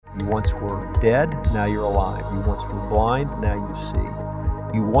You once were dead, now you're alive. You once were blind, now you see.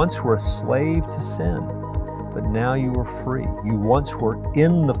 You once were a slave to sin, but now you are free. You once were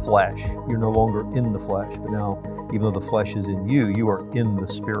in the flesh. You're no longer in the flesh, but now, even though the flesh is in you, you are in the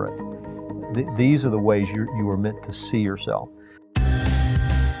Spirit. These are the ways you are meant to see yourself.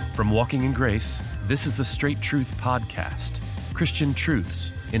 From Walking in Grace, this is the Straight Truth Podcast, Christian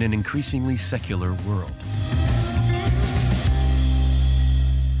truths in an increasingly secular world.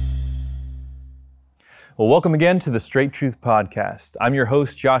 Well, welcome again to the Straight Truth Podcast. I'm your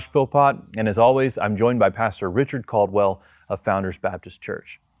host, Josh Philpott, and as always, I'm joined by Pastor Richard Caldwell of Founders Baptist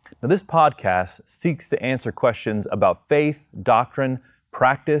Church. Now, this podcast seeks to answer questions about faith, doctrine,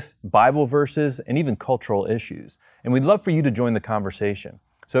 practice, Bible verses, and even cultural issues. And we'd love for you to join the conversation.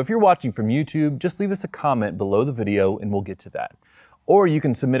 So if you're watching from YouTube, just leave us a comment below the video and we'll get to that. Or you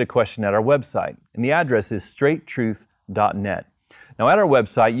can submit a question at our website, and the address is straighttruth.net. Now, at our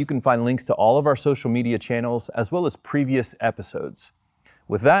website, you can find links to all of our social media channels as well as previous episodes.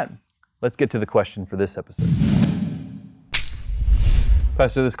 With that, let's get to the question for this episode.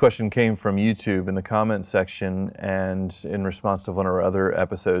 Pastor, this question came from YouTube in the comment section and in response to one of our other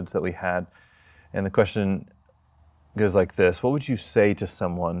episodes that we had. And the question goes like this: what would you say to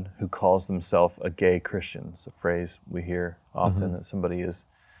someone who calls themselves a gay Christian? It's a phrase we hear often, that somebody is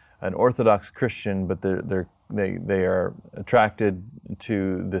an Orthodox Christian, but they are attracted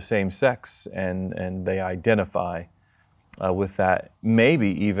to the same sex and they identify with that. Maybe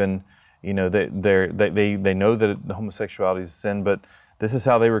even, they know that the homosexuality is a sin, but this is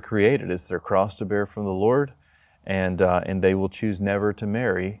how they were created. It's their cross to bear from the Lord, and they will choose never to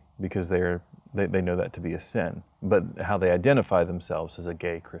marry because they know that to be a sin. But how they identify themselves as a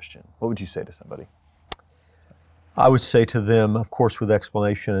gay Christian. What would you say to somebody? I would say to them, of course, with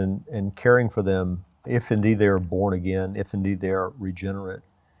explanation and caring for them, if indeed they are born again, if indeed they are regenerate,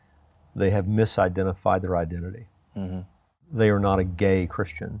 they have misidentified their identity. Mm-hmm. They are not a gay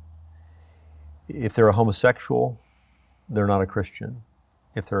Christian. If they're a homosexual, they're not a Christian.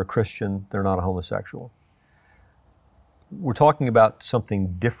 If they're a Christian, they're not a homosexual. We're talking about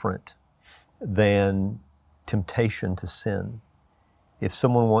something different than temptation to sin. If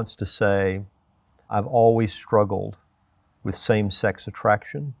someone wants to say, I've always struggled with same-sex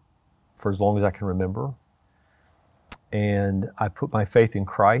attraction for as long as I can remember, and I put my faith in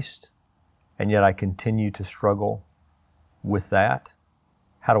Christ, and yet I continue to struggle with that.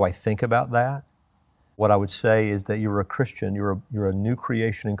 How do I think about that? What I would say is that you're a Christian, you're a new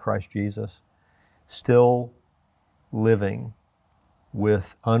creation in Christ Jesus, still living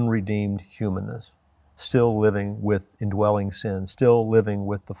with unredeemed humanness, still living with indwelling sin, still living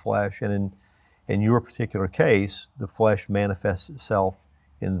with the flesh, and in your particular case, the flesh manifests itself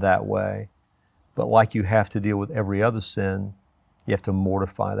in that way. But like you have to deal with every other sin, you have to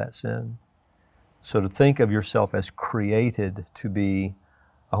mortify that sin. So to think of yourself as created to be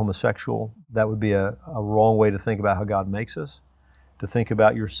a homosexual, that would be a wrong way to think about how God makes us. To think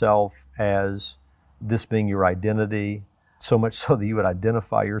about yourself as this being your identity, so much so that you would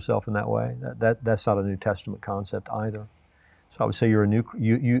identify yourself in that way, that's not a New Testament concept either. So I would say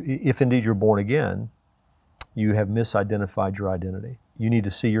if indeed you're born again, you have misidentified your identity. You need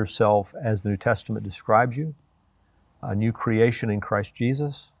to see yourself as the New Testament describes you, a new creation in Christ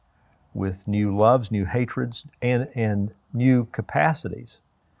Jesus, with new loves, new hatreds, and new capacities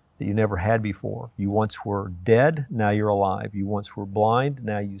that you never had before. You once were dead, now you're alive. You once were blind,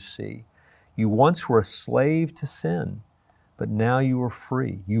 now you see. You once were a slave to sin, but now you are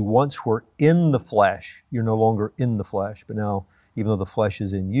free. You once were in the flesh. You're no longer in the flesh, but now, even though the flesh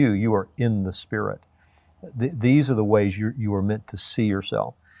is in you, you are in the Spirit. These are the ways you are meant to see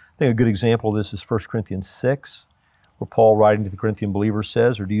yourself. I think a good example of this is 1 Corinthians 6, where Paul, writing to the Corinthian believers,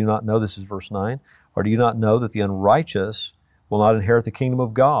 says, or do you not know, this is verse 9, or do you not know that the unrighteous will not inherit the kingdom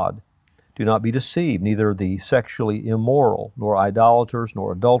of God? Do not be deceived, neither the sexually immoral, nor idolaters,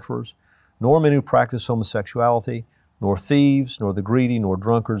 nor adulterers, nor men who practice homosexuality, nor thieves, nor the greedy, nor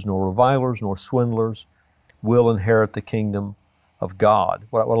drunkards, nor revilers, nor swindlers will inherit the kingdom of God.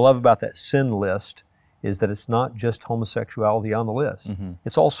 What I love about that sin list is that it's not just homosexuality on the list. Mm-hmm.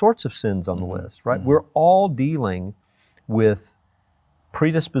 It's all sorts of sins on the list, right? Mm-hmm. We're all dealing with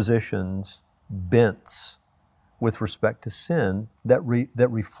predispositions, bents with respect to sin that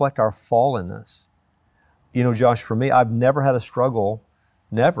reflect our fallenness. You know, Josh, for me, I've never had a struggle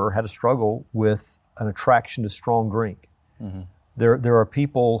with an attraction to strong drink. Mm-hmm. There are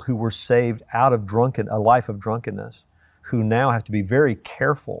people who were saved out of a life of drunkenness who now have to be very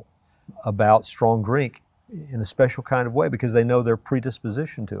careful about strong drink in a special kind of way because they know their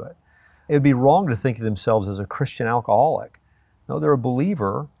predisposition to it. It would be wrong to think of themselves as a Christian alcoholic. No, they're a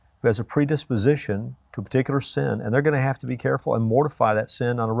believer who has a predisposition to a particular sin, and they're going to have to be careful and mortify that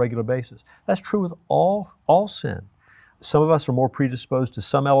sin on a regular basis. That's true with all sin. Some of us are more predisposed to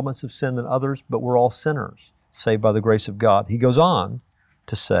some elements of sin than others, but we're all sinners, saved by the grace of God. He goes on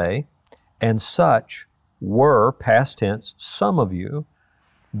to say, and such were, past tense, some of you,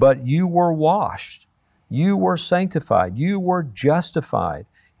 but you were washed, you were sanctified, you were justified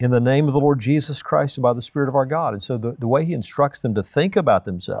in the name of the Lord Jesus Christ and by the Spirit of our God. And so the way he instructs them to think about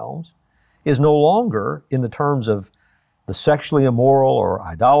themselves is no longer in the terms of the sexually immoral or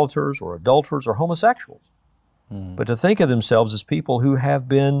idolaters or adulterers or homosexuals, but to think of themselves as people who have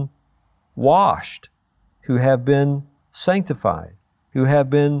been washed, who have been sanctified, who have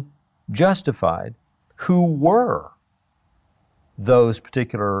been justified, who were those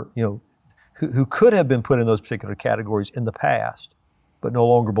particular, who could have been put in those particular categories in the past, but no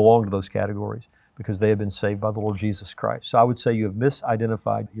longer belong to those categories because they have been saved by the Lord Jesus Christ. So I would say you have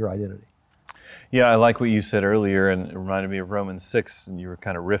misidentified your identity. Yeah, I like what you said earlier, and it reminded me of Romans 6, and you were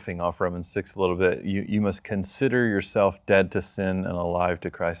kind of riffing off Romans 6 a little bit. You must consider yourself dead to sin and alive to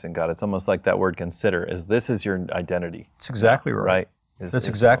Christ and God. It's almost like that word consider, as this is your identity. That's exactly right. That's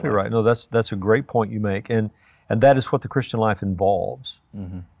exactly right. No, that's a great point you make. And that is what the Christian life involves.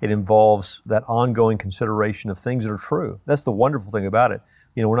 Mm-hmm. It involves that ongoing consideration of things that are true. That's the wonderful thing about it.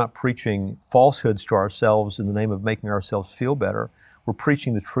 We're not preaching falsehoods to ourselves in the name of making ourselves feel better. We're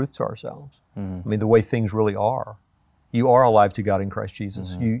preaching the truth to ourselves. Mm-hmm. I mean, the way things really are. You are alive to God in Christ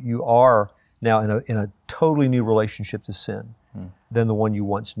Jesus. Mm-hmm. You are now in a totally new relationship to sin than the one you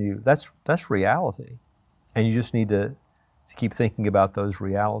once knew. That's reality. And you just need to keep thinking about those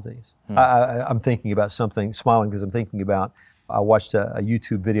realities. I'm thinking about something, smiling because I'm thinking about, I watched a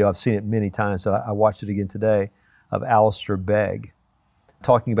YouTube video, I've seen it many times, but I watched it again today, of Alistair Begg,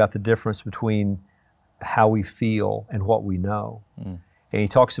 talking about the difference between how we feel and what we know. And he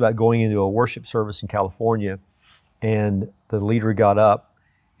talks about going into a worship service in California, and the leader got up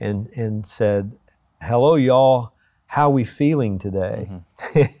and said, "Hello, y'all. How we feeling today?"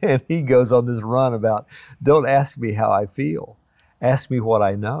 Mm-hmm. And he goes on this run about, don't ask me how I feel, ask me what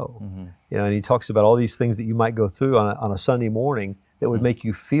I know. Mm-hmm. And he talks about all these things that you might go through on a Sunday morning that would make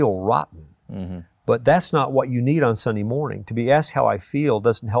you feel rotten. Mm-hmm. But that's not what you need on Sunday morning. To be asked how I feel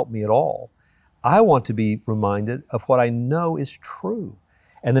doesn't help me at all. I want to be reminded of what I know is true.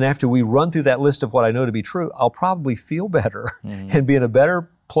 And then after we run through that list of what I know to be true, I'll probably feel better and be in a better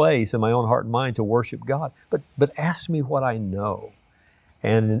place in my own heart and mind to worship God. But ask me what I know.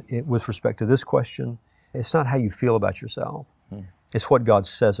 And with respect to this question, it's not how you feel about yourself. It's what God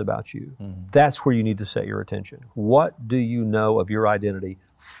says about you. That's where you need to set your attention. What do you know of your identity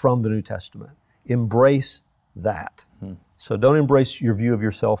from the New Testament? Embrace that. So don't embrace your view of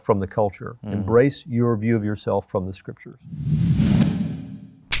yourself from the culture. Embrace your view of yourself from the Scriptures.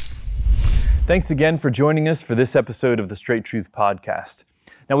 Thanks again for joining us for this episode of the Straight Truth Podcast.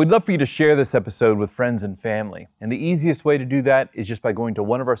 Now, we'd love for you to share this episode with friends and family. And the easiest way to do that is just by going to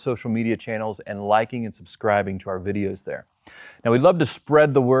one of our social media channels and liking and subscribing to our videos there. Now, we'd love to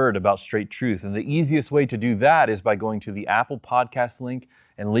spread the word about Straight Truth. And the easiest way to do that is by going to the Apple Podcast link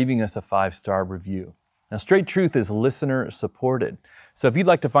and leaving us a 5-star review. Now, Straight Truth is listener supported. So if you'd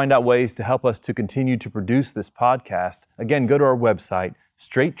like to find out ways to help us to continue to produce this podcast, again, go to our website,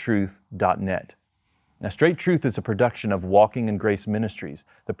 straighttruth.net. Now, Straight Truth is a production of Walking in Grace Ministries,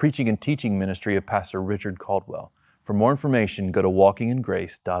 the preaching and teaching ministry of Pastor Richard Caldwell. For more information, go to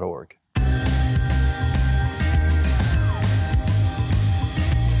walkingingrace.org.